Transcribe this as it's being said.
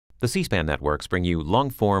The C-SPAN networks bring you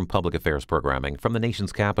long-form public affairs programming from the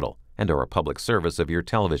nation's capital and are a public service of your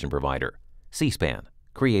television provider. C-SPAN,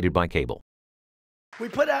 created by cable. We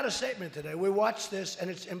put out a statement today. We watched this,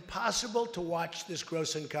 and it's impossible to watch this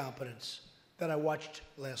gross incompetence that I watched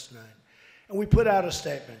last night. And we put out a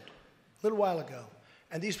statement a little while ago,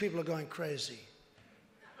 and these people are going crazy.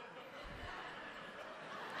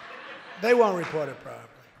 They won't report it properly.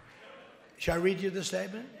 Shall I read you the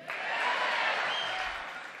statement?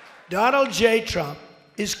 Donald J. Trump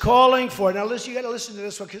is calling for, now listen, you got to listen to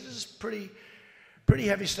this one because this is pretty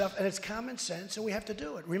heavy stuff, and it's common sense, and we have to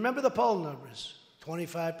do it. Remember the poll numbers,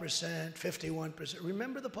 25%, 51%.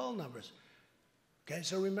 Remember the poll numbers. Okay,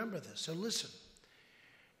 so remember this. So listen.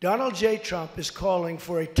 Donald J. Trump is calling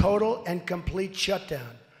for a total and complete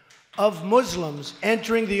shutdown of Muslims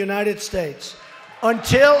entering the United States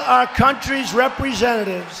until our country's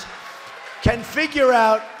representatives can figure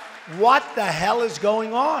out what the hell is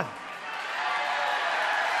going on.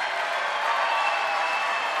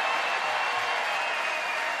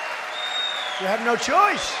 We have no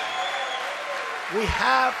choice. We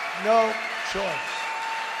have no choice.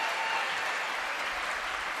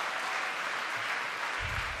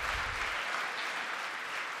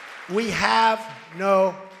 We have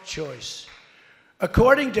no choice.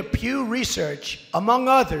 According to Pew Research, among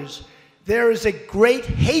others, there is a great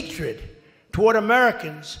hatred toward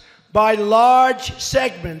Americans by large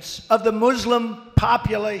segments of the Muslim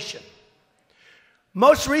population.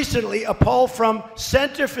 Most recently, a poll from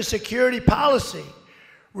Center for Security Policy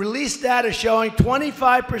released data showing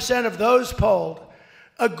 25% of those polled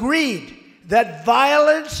agreed that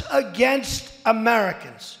violence against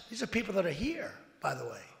Americans, these are people that are here, by the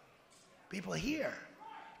way, people here,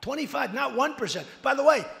 25, not 1%. By the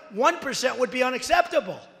way, 1% would be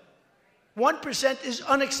unacceptable. 1% is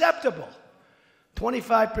unacceptable.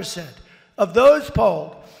 25% of those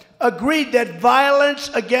polled agreed that violence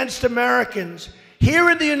against Americans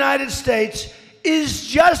here in the United States is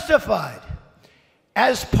justified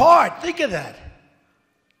as part, think of that,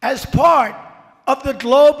 as part of the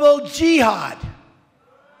global jihad.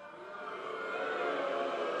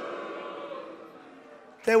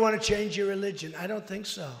 They want to change your religion. I don't think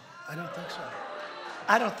so. I don't think so.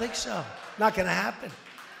 I don't think so. Not going to happen.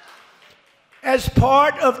 As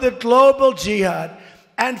part of the global jihad,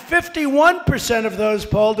 and 51% of those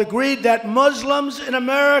polled agreed that Muslims in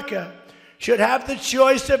America should have the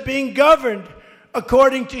choice of being governed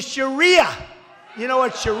according to Sharia. You know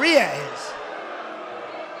what Sharia is?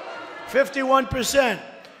 51%.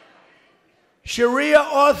 Sharia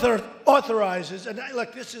authorizes, and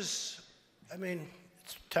look, this is,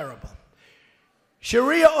 it's terrible.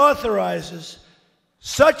 Sharia authorizes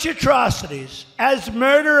such atrocities as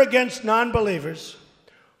murder against non-believers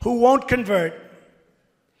who won't convert,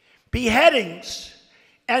 beheadings,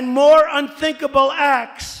 and more unthinkable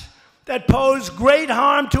acts that pose great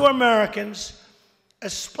harm to Americans,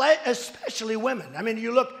 especially women.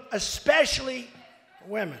 You look, especially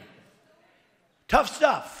women. Tough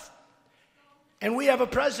stuff. And we have a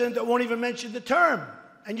president that won't even mention the term.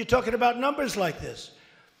 And you're talking about numbers like this.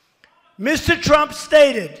 Mr. Trump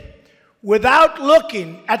stated, without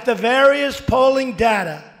looking at the various polling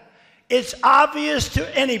data, it's obvious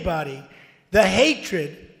to anybody the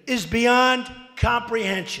hatred is beyond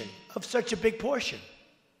comprehension of such a big portion.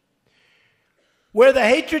 Where the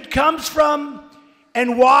hatred comes from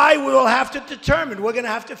and why we will have to determine. We're going to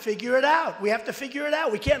have to figure it out. We have to figure it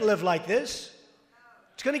out. We can't live like this.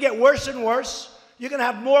 It's going to get worse and worse. You're going to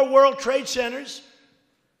have more World Trade Centers.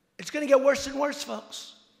 It's going to get worse and worse,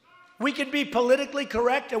 folks. We can be politically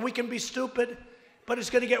correct and we can be stupid, but it's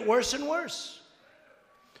going to get worse and worse.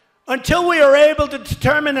 Until we are able to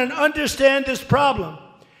determine and understand this problem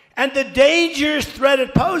and the dangerous threat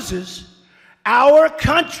it poses, our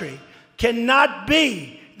country cannot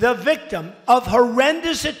be the victim of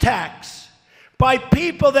horrendous attacks by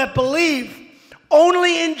people that believe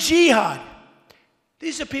only in jihad.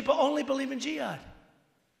 These are people who only believe in jihad.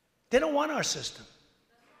 They don't want our system.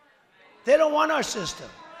 They don't want our system.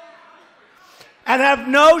 And have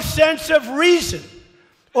no sense of reason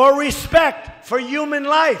or respect for human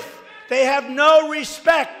life. They have no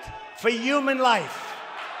respect for human life.